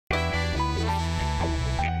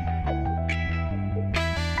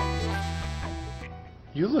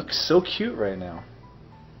You look so cute right now.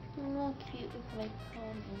 I'm all cute with my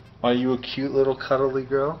pony. Are you a cute little cuddly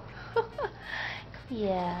girl?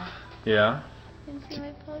 Yeah. Yeah? You see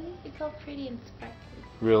my pony? It's all pretty and sparkly.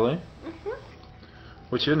 Really? Mhm.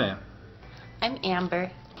 What's your name? I'm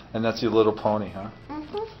Amber. And that's your little pony, huh?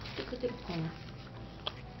 Mhm. Look at the pony.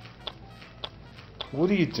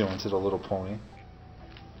 What are you doing to the little pony?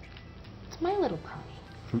 It's my little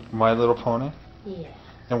pony. My Little Pony? Yeah.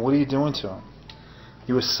 And what are you doing to him?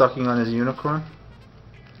 You were sucking on his unicorn?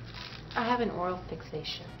 I have an oral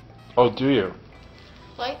fixation. Oh, do you?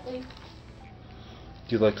 Slightly.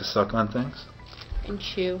 Do you like to suck on things? And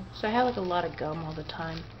chew. So I have like a lot of gum all the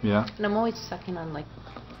time. Yeah? And I'm always sucking on like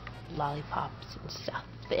lollipops and stuff.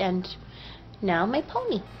 And now my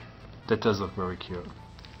pony. That does look very cute.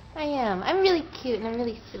 I am. I'm really cute and I'm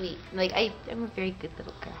really sweet. Like I'm a very good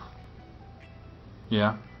little girl.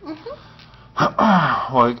 Yeah? Mhm.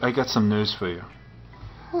 Well, I got some news for you.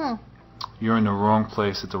 Hmm. You're in the wrong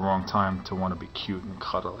place at the wrong time to want to be cute and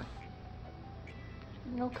cuddly.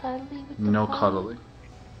 No cuddly with the No pony? cuddly.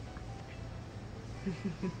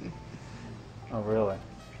 Oh, really?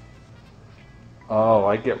 Oh,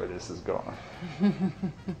 I get where this is going.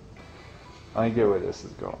 I get where this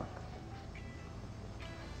is going.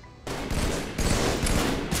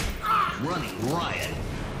 Running riot.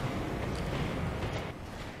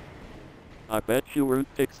 I bet you weren't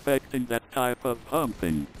expecting that type of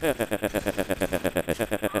humping.